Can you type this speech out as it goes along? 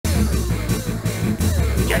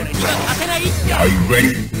Are you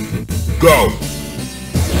ready? Go!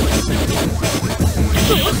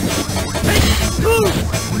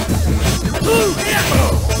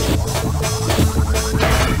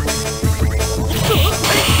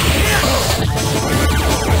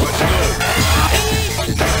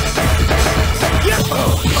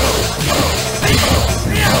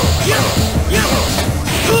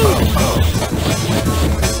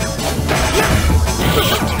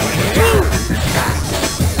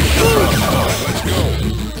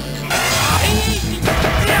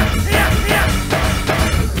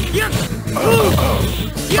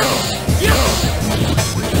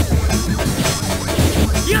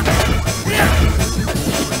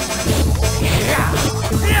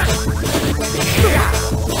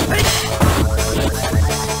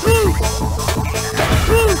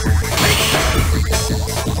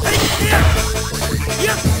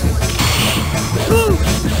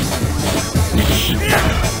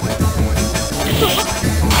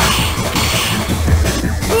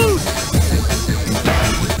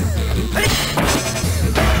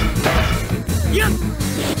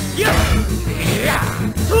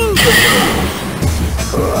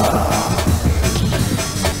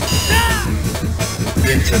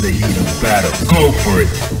 Into the heat of battle. Go for it!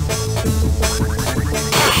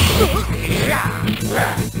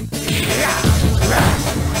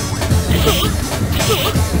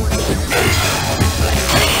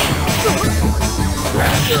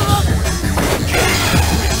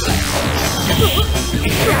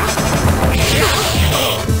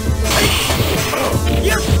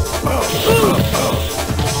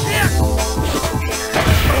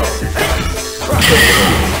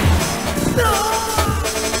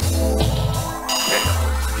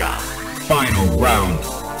 Final round.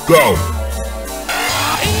 Go!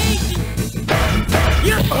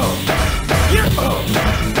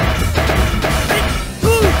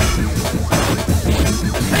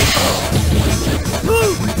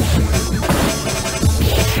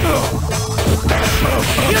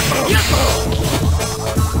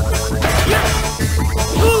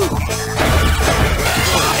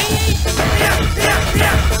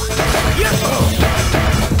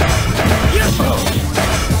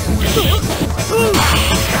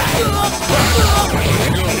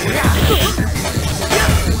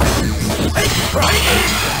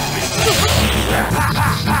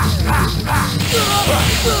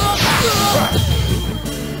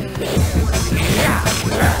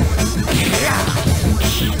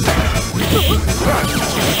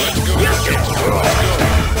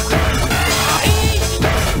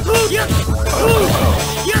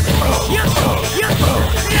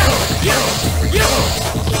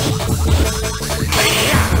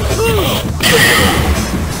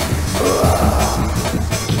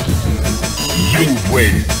 You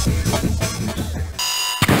win.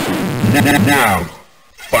 Now,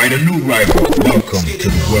 find a new rival. Welcome to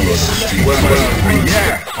the world of the street. Well,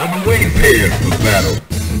 yeah, I'm waiting. Prepare for battle.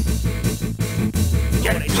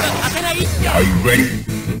 Are you ready?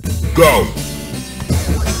 Go!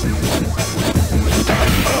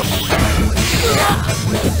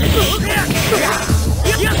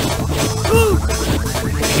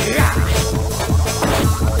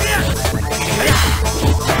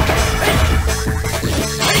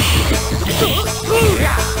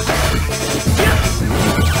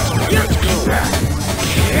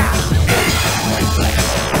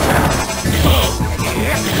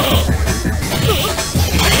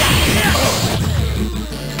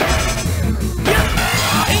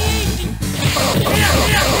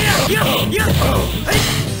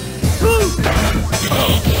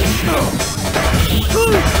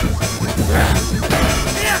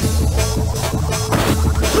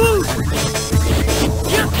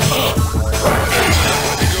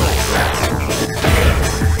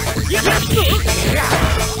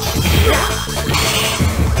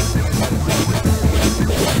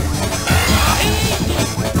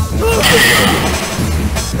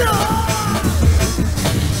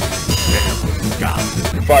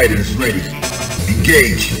 Fighters ready.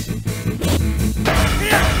 Engage.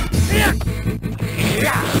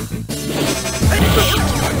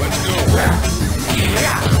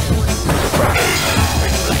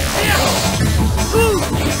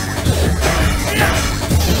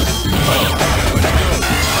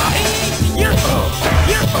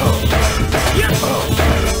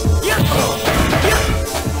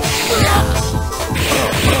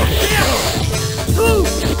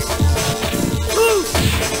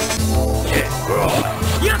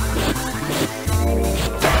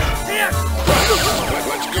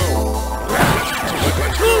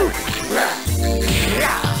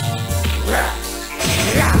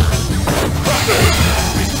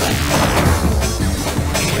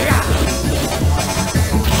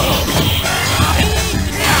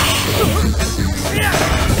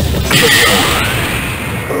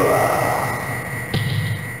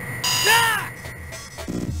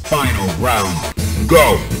 Final round.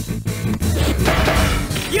 Go!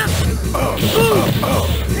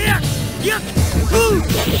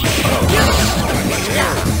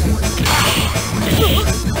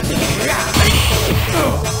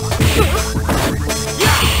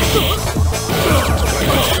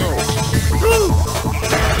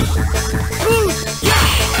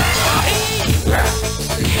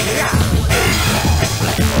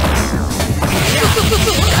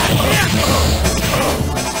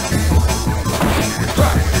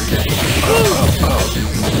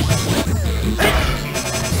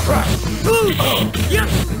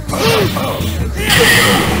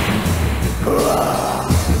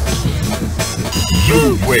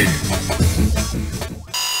 You win.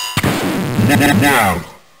 Now,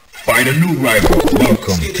 find a new rival.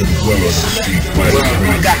 Welcome to the world of Street Fighter 3.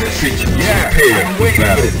 I got the picture. Yeah, prepare for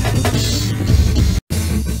battle.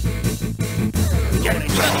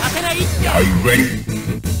 Are you ready?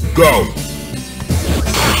 Go!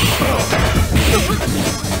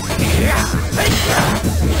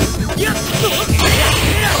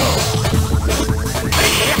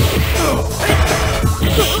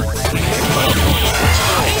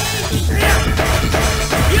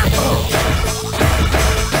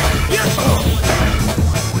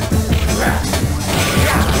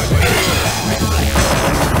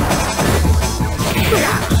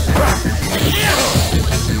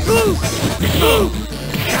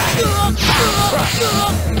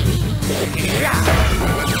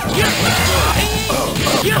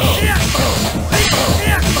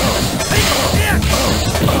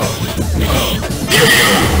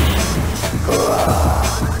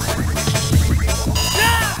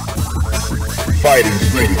 Fighters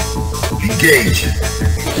ready. Engage.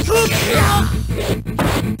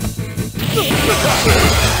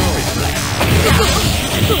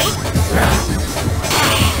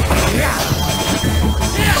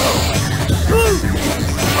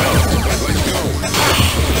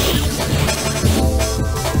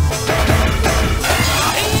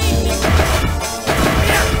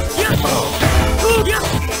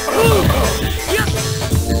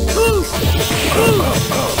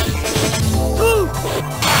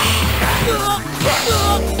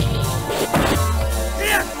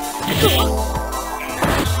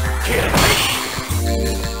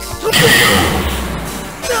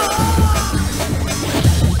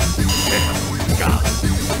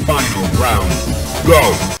 Final round. Go!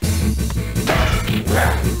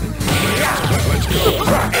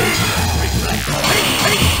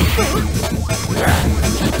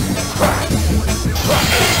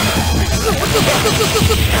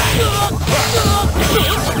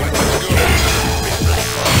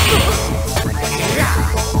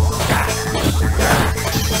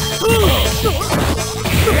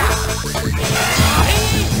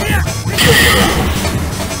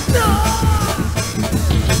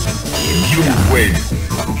 You win.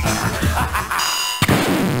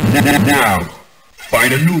 Now,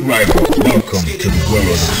 find a new rival. Welcome to the world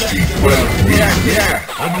of Street Fighter 3. Yeah,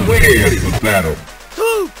 I'm ready for battle.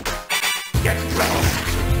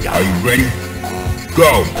 Are you ready?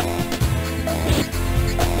 Go!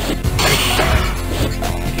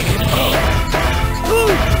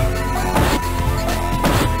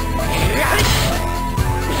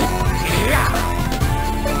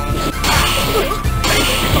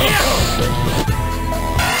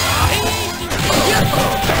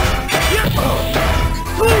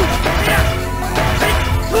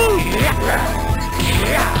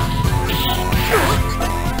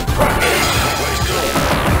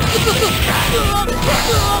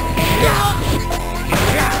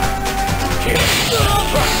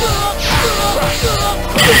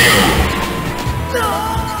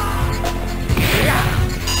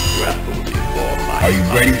 Are you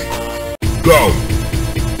ready? Go!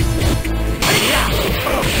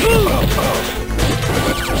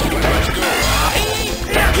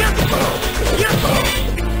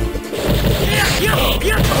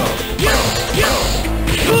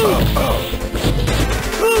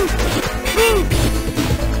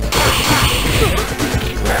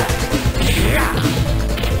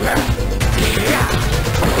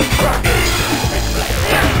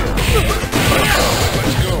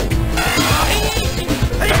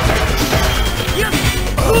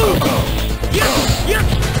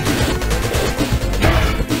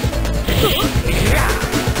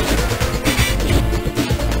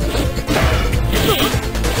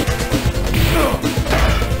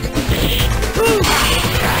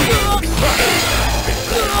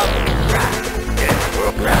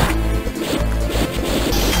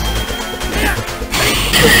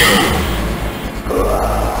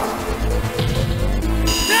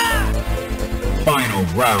 Final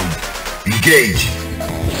round. Engage.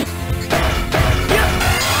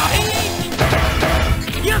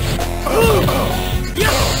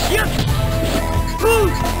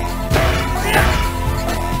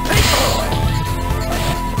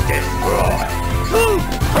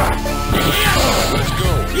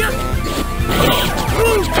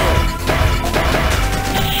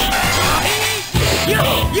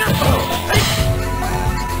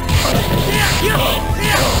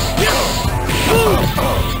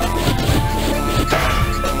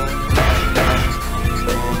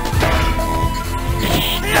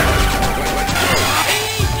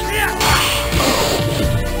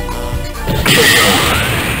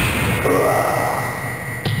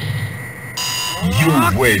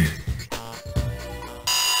 You win.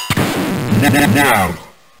 Now,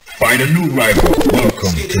 find a new rival.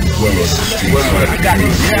 Welcome to the world of Street Fighter. I got you.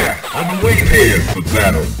 Yeah, I'm waiting here for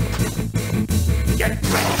battle.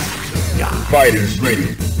 Fighters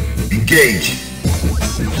ready. Engage.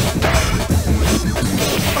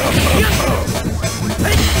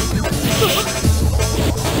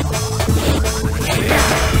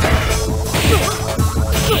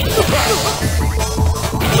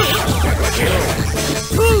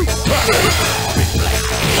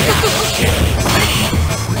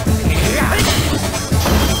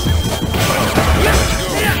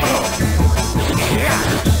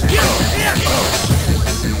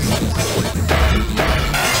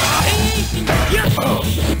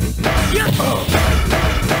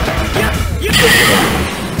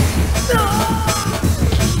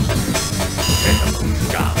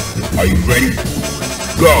 Are you ready?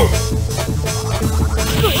 Go!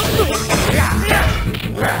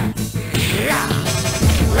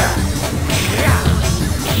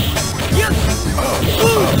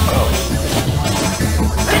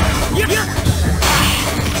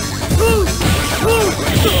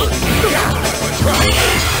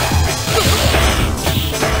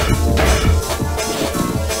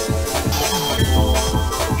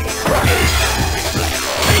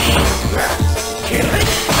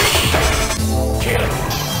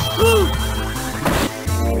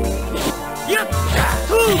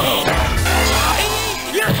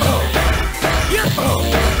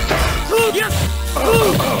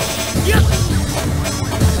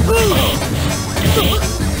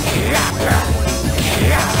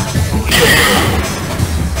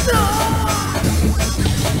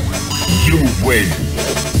 You win.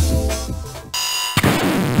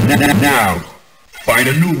 Now, find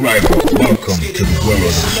a new rival. Welcome to the world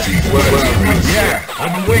of Street Fighter. Yeah,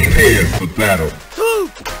 I'm waiting here for battle.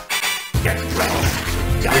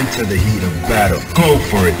 Into the heat of battle. Go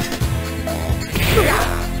for it.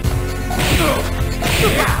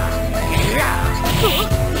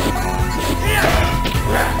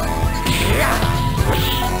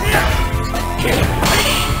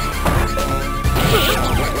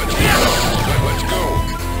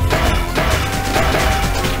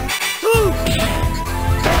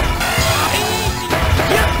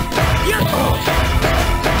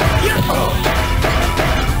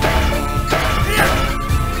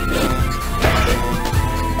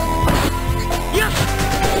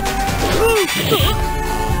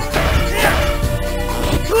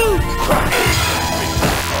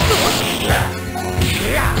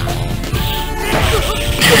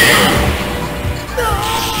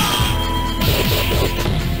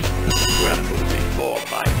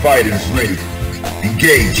 Fighters ready.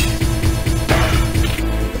 Engage.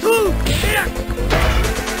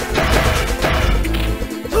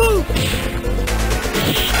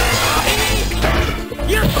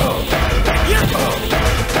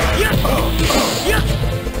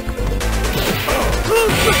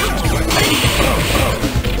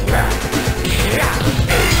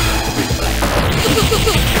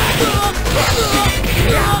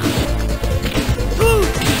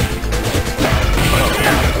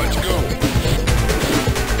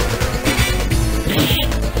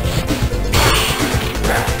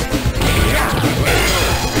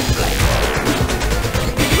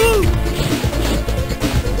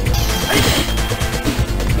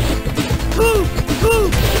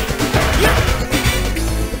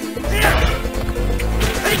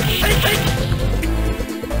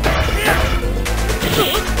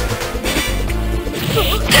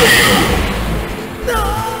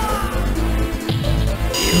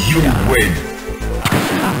 You win.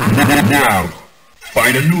 Now,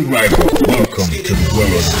 find a new rival. Welcome to the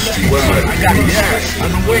world of Street Fighter. I got it. Yeah,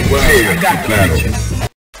 I'm waiting here for battle.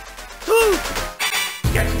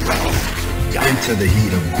 Into the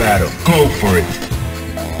heat of battle. Go for it.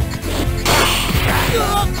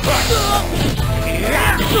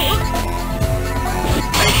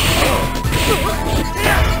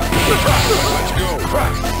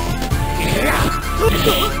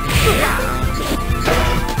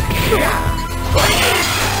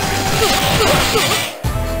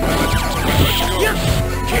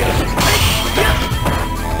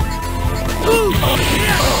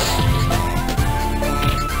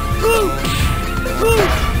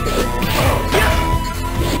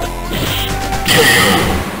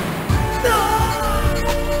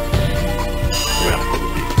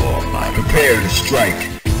 Prepare to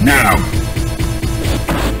strike. Now.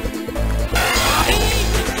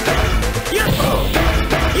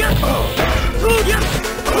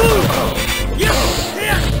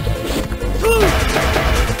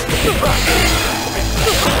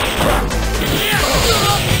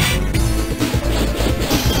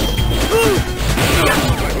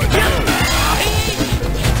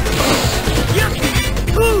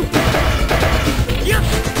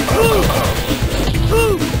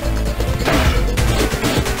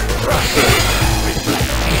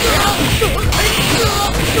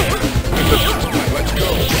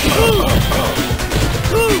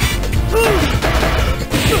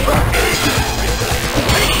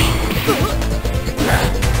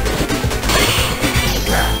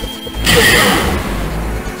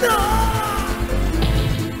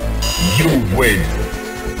 You win.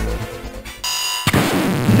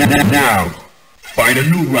 Now, find a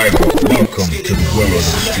new rival. Welcome to the world of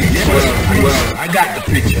Street Fighter. Well, I got the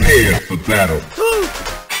picture. Prepare for battle.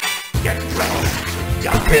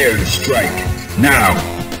 Prepare to strike. Now.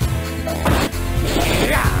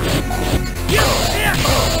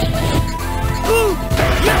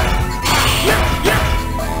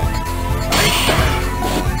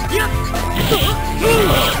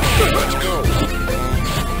 Let's go.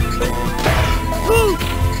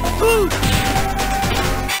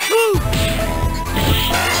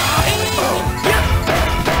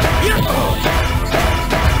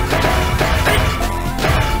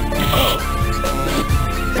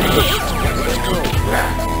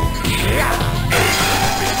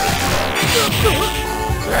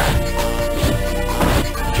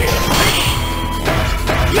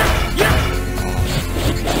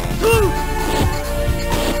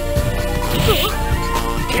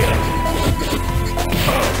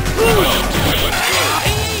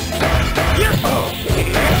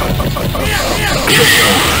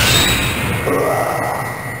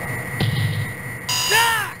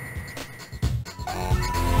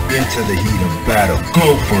 Into the heat of battle.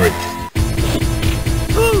 Go for it.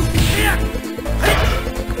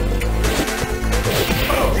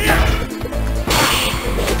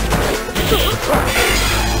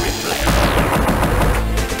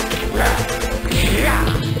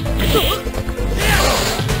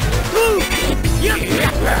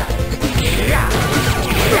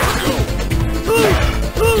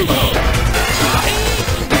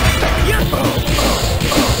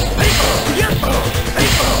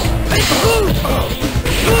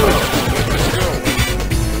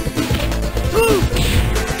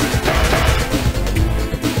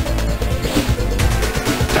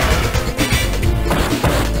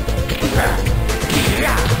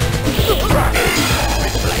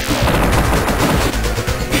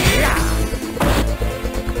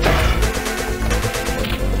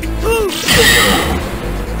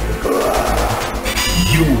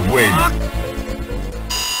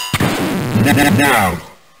 Now,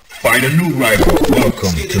 find a new rival.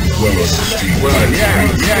 Welcome to the world of Street Fighter. Well,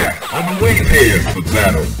 yeah, I'm waiting here for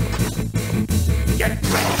battle.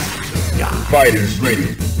 Fighters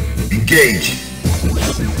ready. Engage.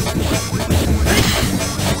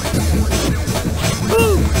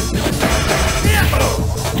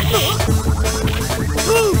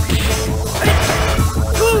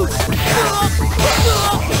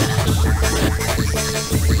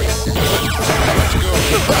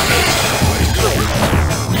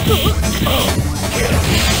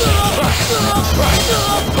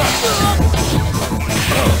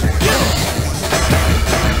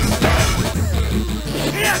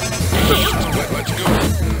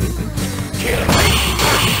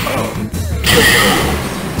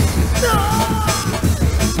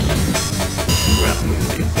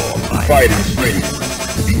 Fighters ready.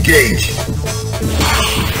 Engage.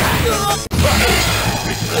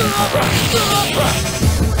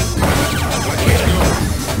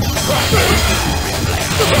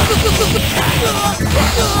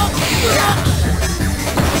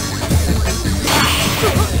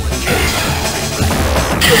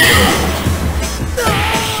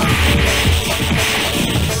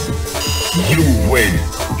 You win.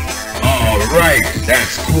 Alright,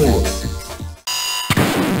 that's cool.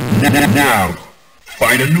 Now,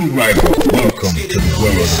 find a new rival. Welcome to the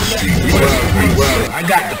world of Street Fighter. Well, I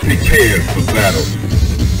got the prepare for battle.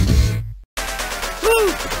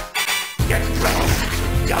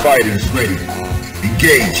 Fighters ready.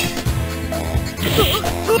 Engage.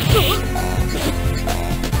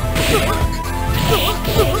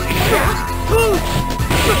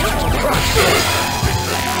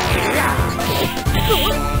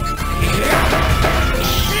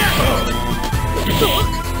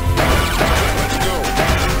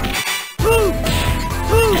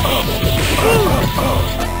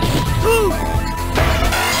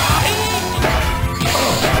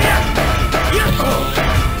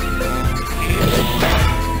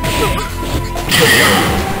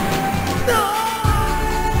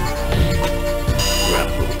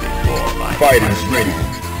 fighters ready.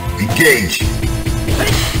 Engage.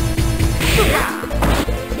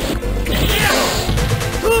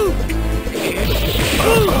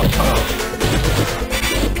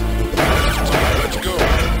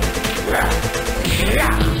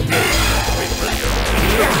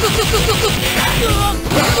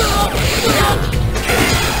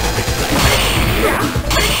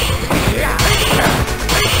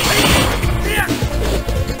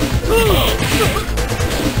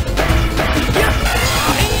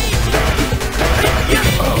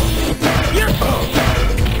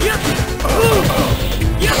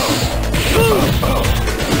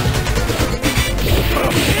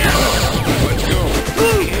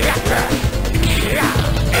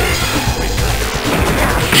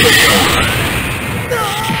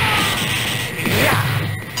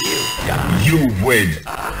 You win.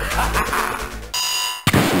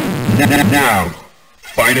 Now,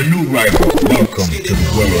 find a new rival. Welcome to the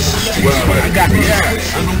world of street fighting. Well, I got the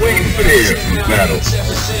ass. I'm waiting for this battle.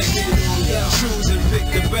 Choose and pick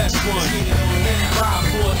the best one. 5,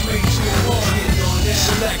 4, 3, 2, 1.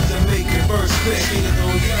 Select and make your first pick.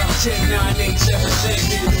 10, 9, 8, 7,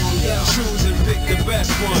 6. Choose and pick the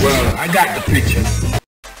best one. Well, I got the picture.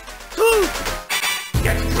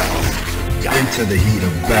 Into the heat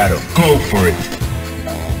of battle. Go for it.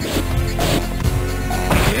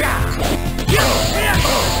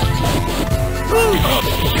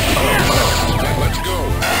 Let's go.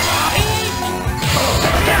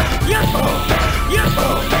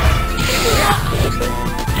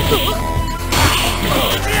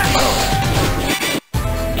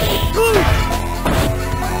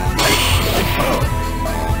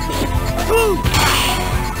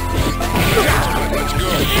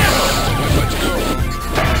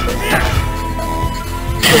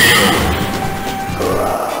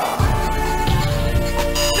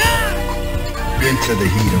 Into the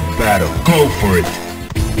heat of battle. Go for it.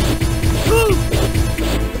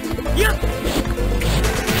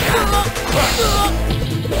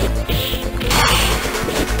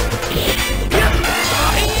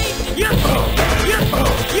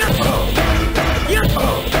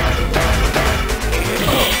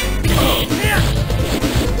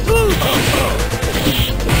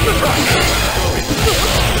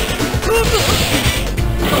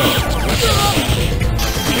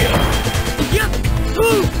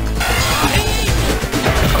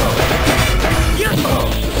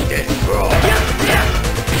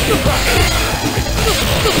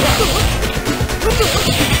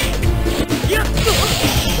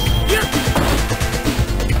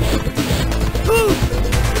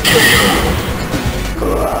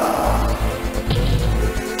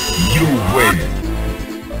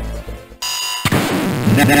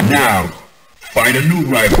 Now, find a new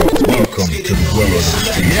rival. Welcome to the world of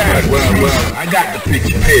street fighting. Well, I got the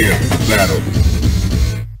picture. Prepare for battle.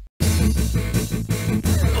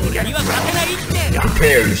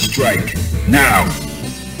 Prepare to strike. Now.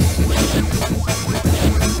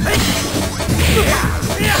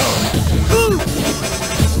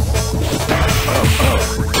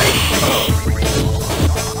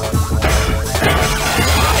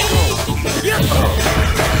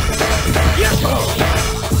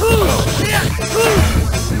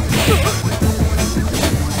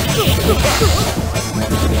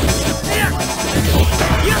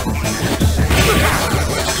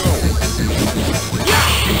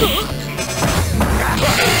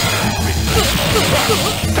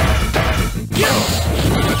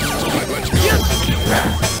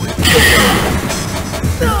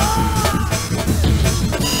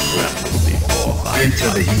 Into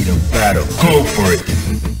the heat of battle. Go for it.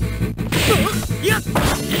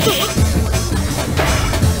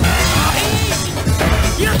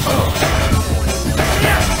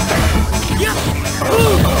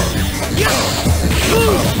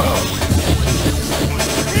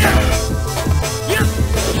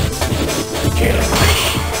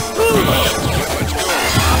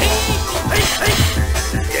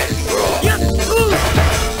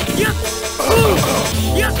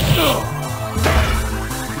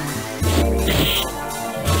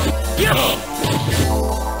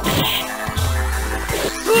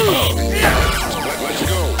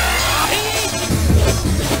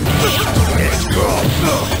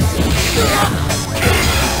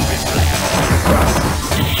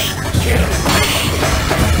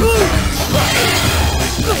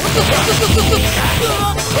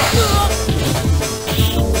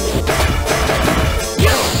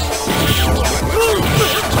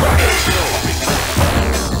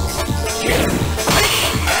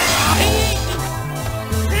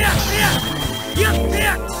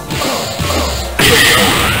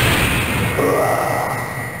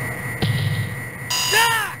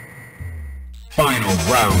 Final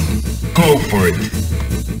round. Go for it.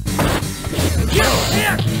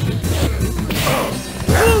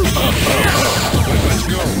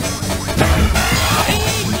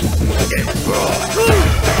 Let's go.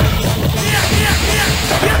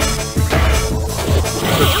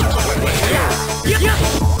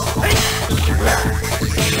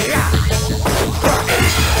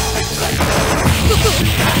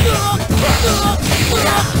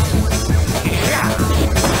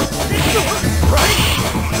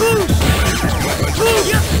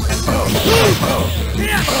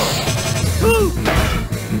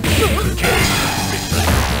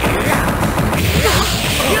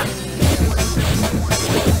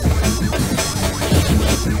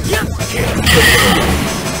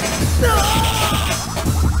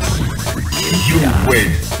 You win.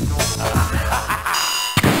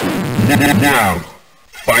 Now,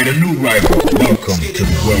 find a new rival. Welcome to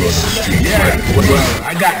the world of street fighting. Well,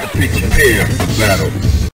 I got the picture. Prepare for battle.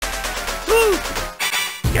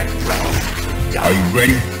 Are you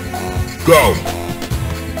ready? Go!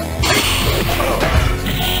 Let's go.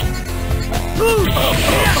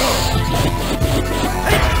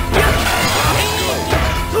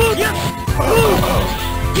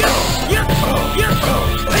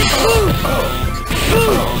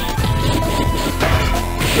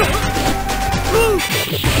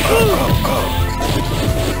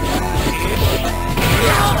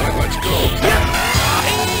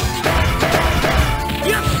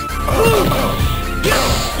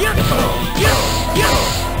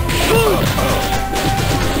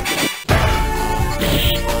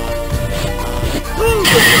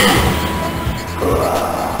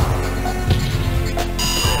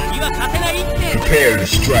 Prepare to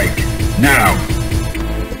strike. Now!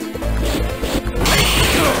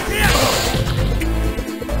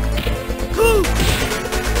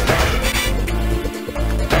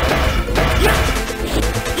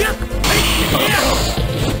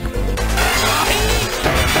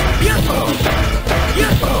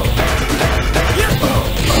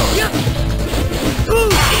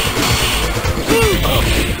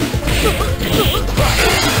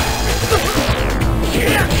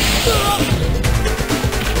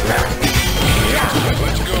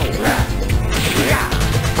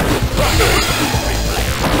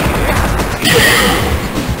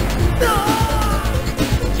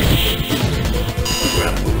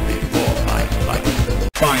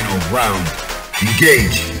 Final round.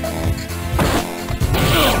 Engage.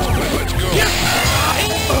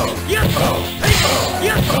 Let's go.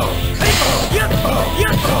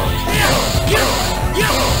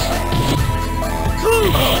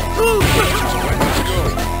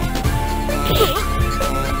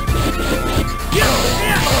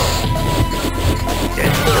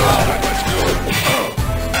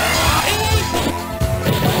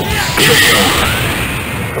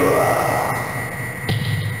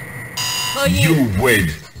 You win.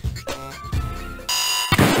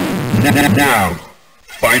 Now,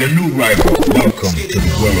 find a new rival. Welcome to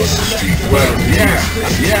the world of the street. Well,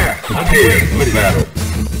 yeah. Prepare for battle.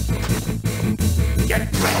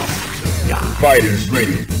 Fighters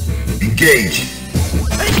ready. Engage.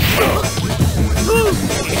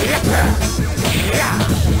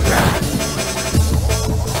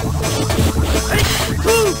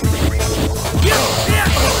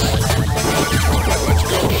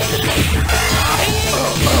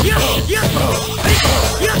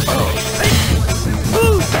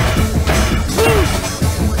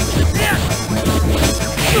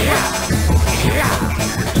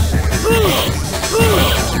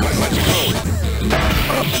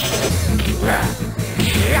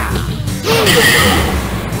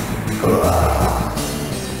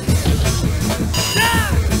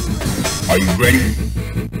 Are you ready?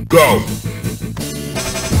 Go!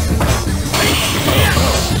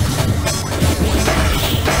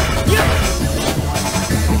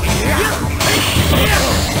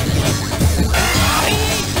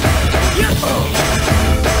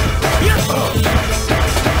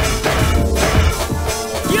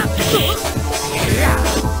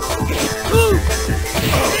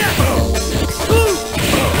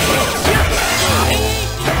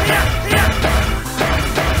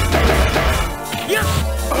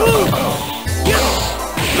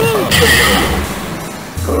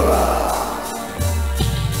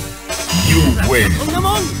 Win.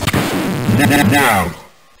 Now,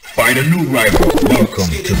 find a new rival. Welcome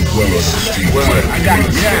to the world of the street. Well, I got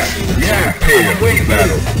it. Yeah. Prepare for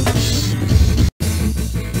battle.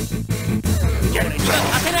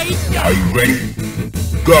 Are you ready?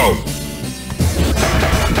 Go!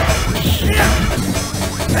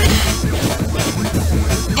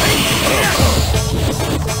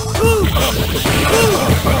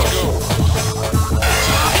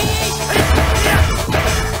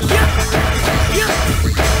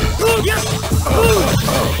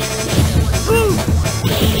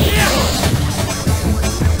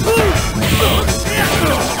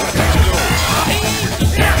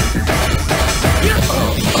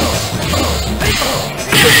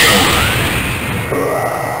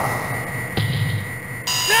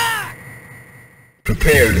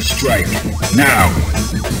 Prepare to strike. Now!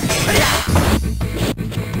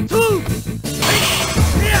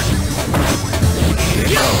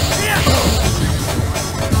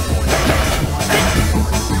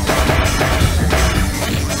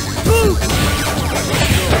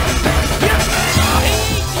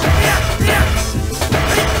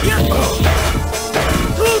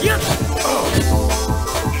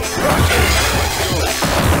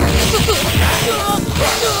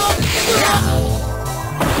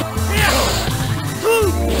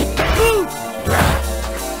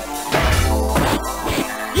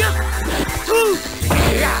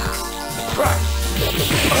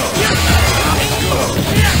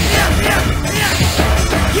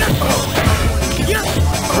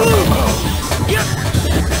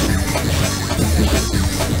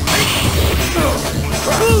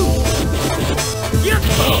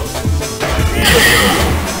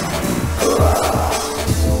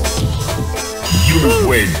 You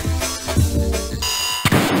win.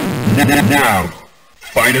 Now,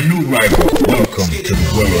 find a new rival. Welcome to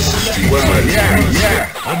the world of the street. Well, yeah,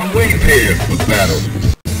 I've been waiting here for battle.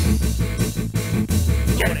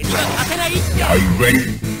 Are you ready?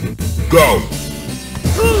 Go!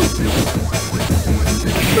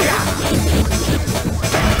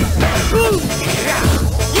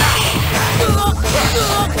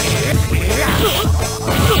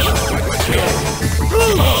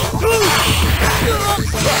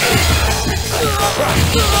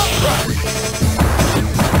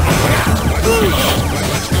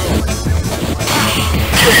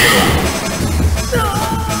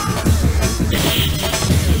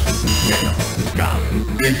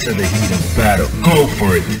 Into the heat of battle. Go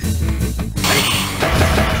for it!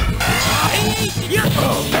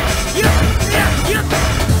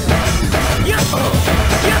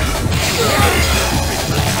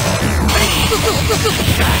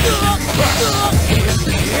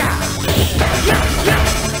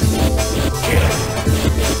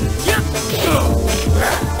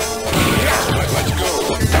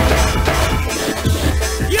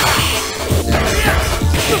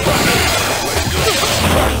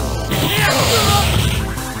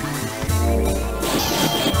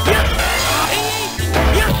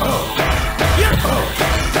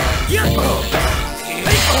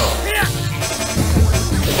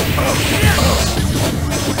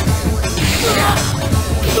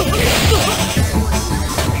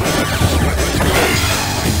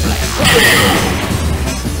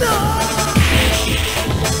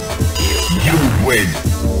 You win.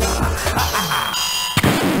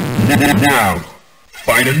 Now,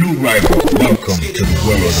 find a new rival. Welcome to the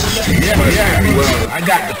world of the street. Yeah, well, I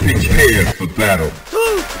got the pitch here for battle.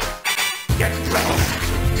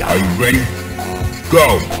 Are you ready?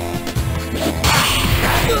 Go!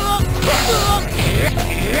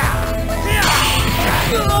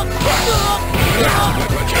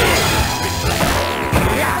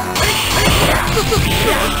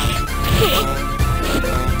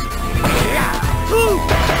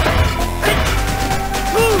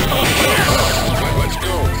 Let's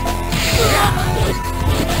go.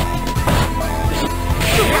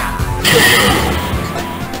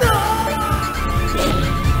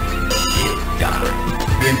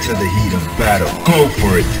 Into the heat of battle. Go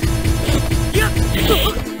for it!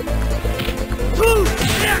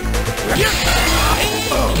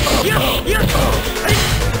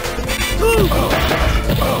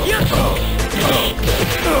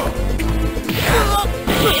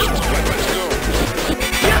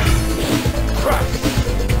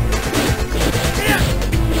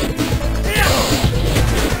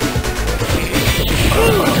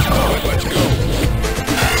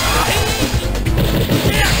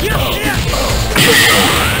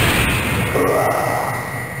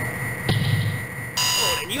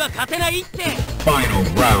 Final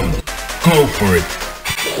round. Go for it!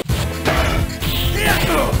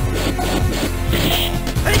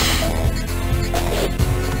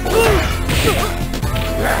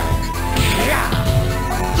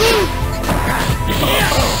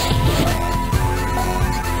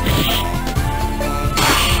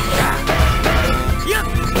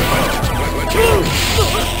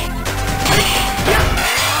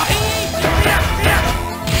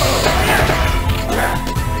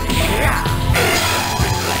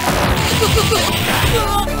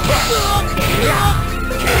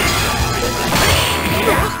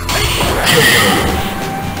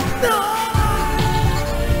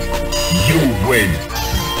 You win.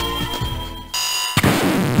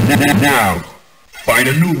 Now, find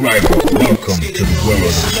a new rival. Welcome to the world of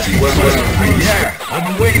the street. Well, yeah, I've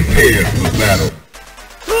been waiting here for battle.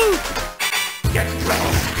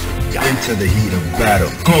 Into the heat of battle.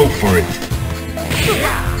 Go for it.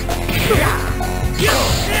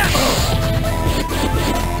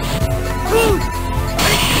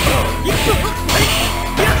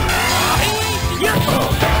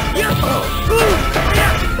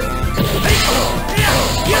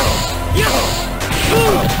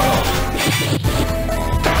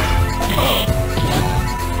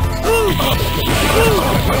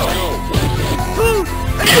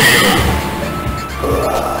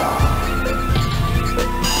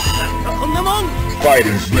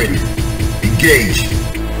 Fighters ready. Engage.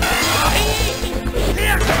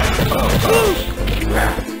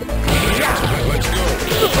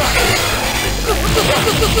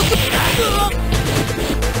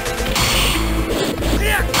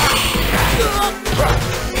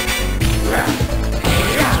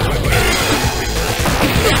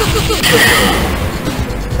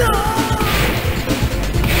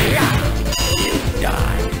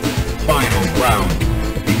 Final round.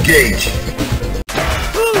 Engage.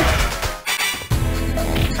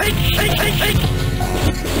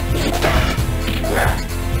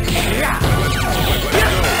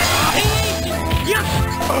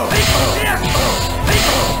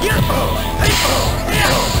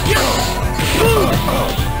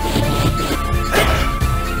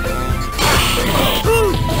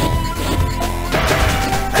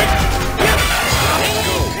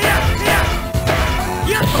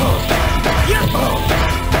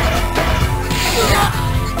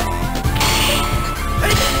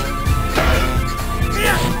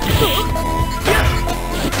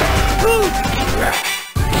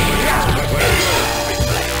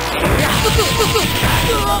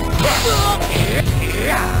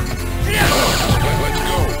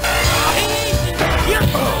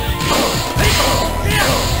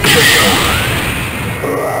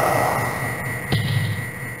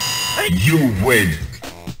 You win.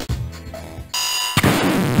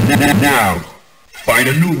 Now, find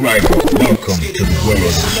a new rival. Welcome to the world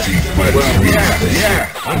of Street Fighter 3.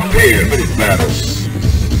 I'm prepared for this battle.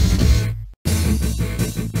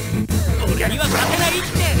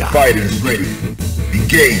 Fighters ready.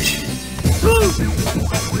 Engage.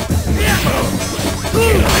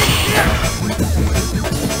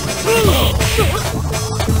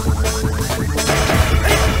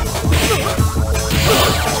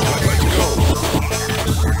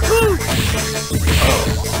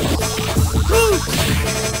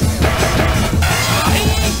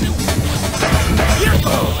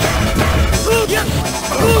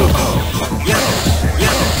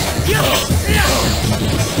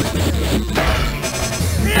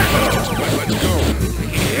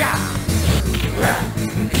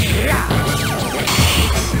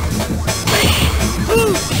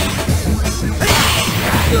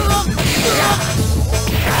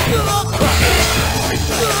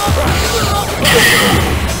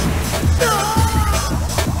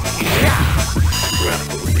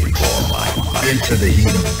 Into the heat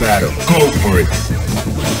of battle. Go for it.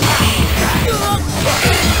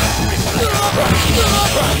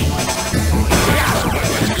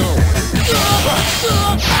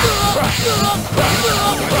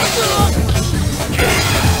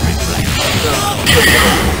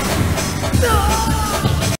 Let's go.